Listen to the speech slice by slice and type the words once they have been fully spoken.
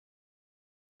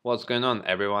What's going on,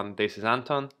 everyone? This is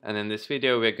Anton, and in this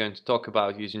video we're going to talk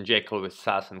about using Jekyll with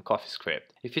SASS and CoffeeScript.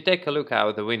 If you take a look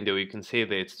out the window, you can see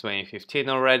that it's 2015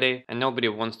 already, and nobody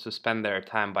wants to spend their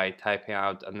time by typing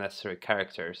out unnecessary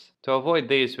characters. To avoid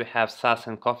this, we have SASS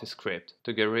and CoffeeScript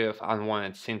to get rid of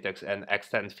unwanted syntax and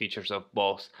extend features of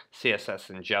both CSS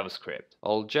and JavaScript.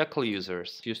 All Jekyll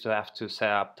users used to have to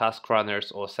set up task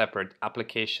runners or separate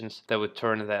applications that would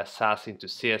turn their SASS into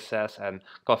CSS and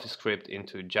CoffeeScript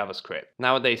into JavaScript.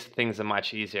 Nowadays things are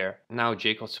much easier. Now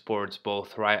Jekyll supports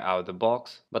both right out of the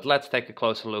box, but let's take a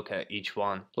closer look at each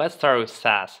one. Let's start with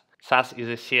SASS. SASS is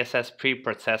a CSS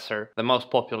preprocessor, the most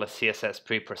popular CSS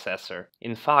preprocessor.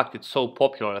 In fact, it's so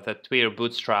popular that Twitter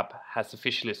Bootstrap has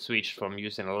officially switched from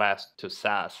using less to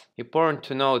SASS. Important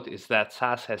to note is that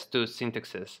SASS has two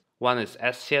syntaxes. One is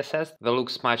SCSS, that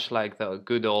looks much like the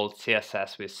good old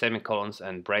CSS with semicolons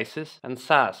and braces, and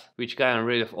SASS, which got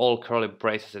rid of all curly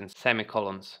braces and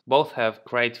semicolons. Both have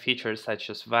great features such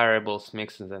as variables,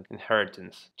 mixes, and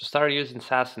inheritance. To start using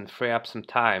SASS and free up some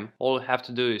time, all you have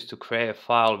to do is to create a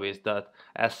file with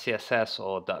 .scss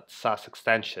or .sass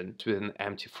extension with an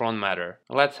empty front matter.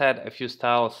 Let's add a few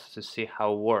styles to see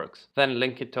how it works. Then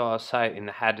link it to our site in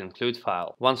the head include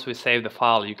file. Once we save the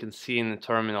file, you can see in the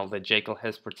terminal that Jekyll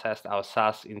has processed our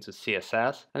SASS into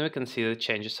CSS, and we can see the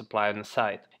changes applied on the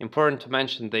site. Important to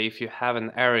mention that if you have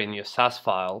an error in your SASS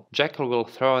file, Jekyll will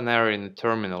throw an error in the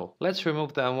terminal. Let's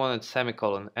remove the unwanted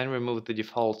semicolon and remove the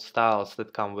default styles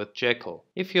that come with Jekyll.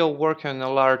 If you're working on a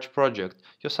large project,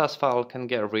 your SASS file can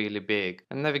get really big,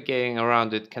 and navigating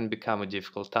around it can become a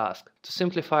difficult task. To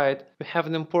simplify it, we have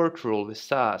an import rule with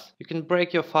SASS. You can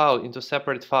break your file into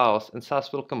separate files and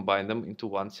SASS will combine them into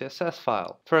one CSS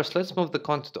file. First, let's move the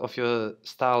content of your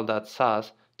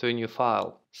style.sass to a new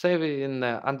file. Save it in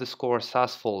the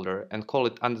 _sass folder and call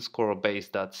it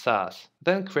 _base.sass.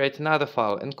 Then create another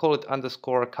file and call it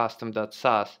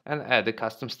 _custom.sass and add a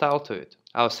custom style to it.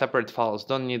 Our separate files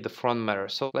don't need the front matter,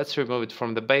 so let's remove it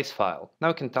from the base file. Now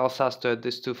we can tell SASS to add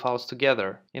these two files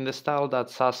together in the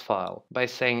style.sass file by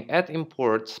saying add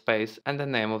import space and the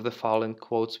name of the file in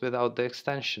quotes without the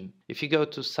extension. If you go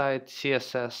to site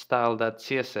css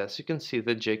style.css, you can see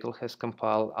that Jekyll has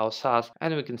compiled our SASS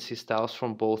and we can see styles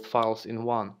from both files in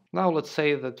one. Now let's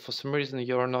say that for some reason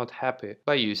you are not happy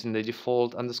by using the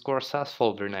default _sass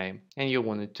folder name and you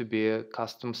want it to be a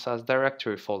custom SASS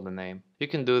directory folder name. You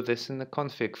can do this in the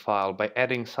config file by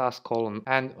adding SASS colon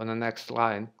and on the next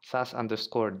line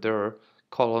sass_dir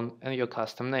colon and your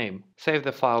custom name. Save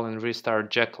the file and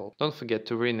restart Jekyll. Don't forget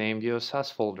to rename your SASS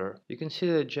folder. You can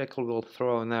see that Jekyll will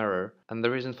throw an error, and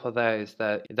the reason for that is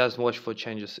that it doesn't watch for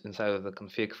changes inside of the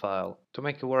config file. To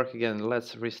make it work again,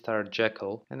 let's restart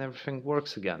Jekyll and everything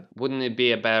works again. Wouldn't it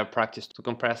be a better practice to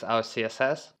compress our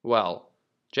CSS? Well,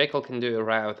 Jekyll can do it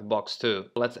right out of the box too.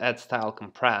 Let's add style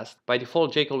compressed. By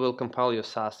default, Jekyll will compile your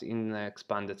SASS in an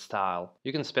expanded style.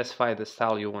 You can specify the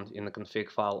style you want in the config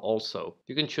file also.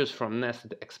 You can choose from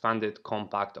nested, expanded,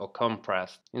 compact or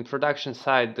compressed. In production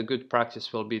side, the good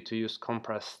practice will be to use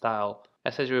compressed style,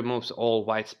 as it removes all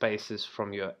white spaces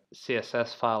from your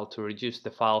CSS file to reduce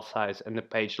the file size and the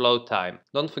page load time.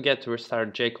 Don't forget to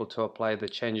restart Jekyll to apply the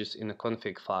changes in the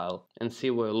config file and see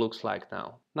what it looks like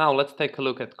now. Now let's take a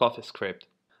look at CoffeeScript.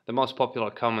 The most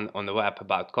popular comment on the web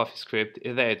about CoffeeScript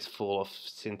is that it's full of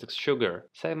syntax sugar.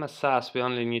 Same as SASS, we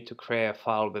only need to create a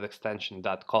file with extension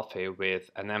 .coffee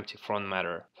with an empty front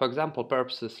matter. For example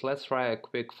purposes, let's write a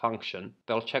quick function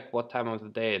that'll check what time of the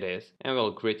day it is and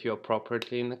will greet you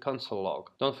appropriately in the console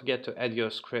log. Don't forget to add your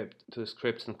script to the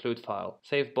scripts include file.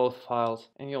 Save both files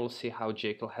and you'll see how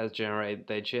Jekyll has generated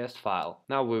the JS file.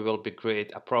 Now we will be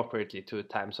greeted appropriately to the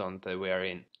time zone that we are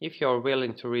in. If you are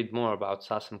willing to read more about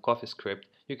SASS and CoffeeScript,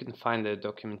 you can find the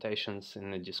documentations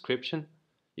in the description.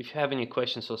 If you have any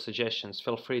questions or suggestions,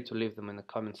 feel free to leave them in the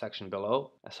comment section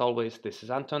below. As always, this is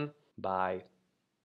Anton. Bye.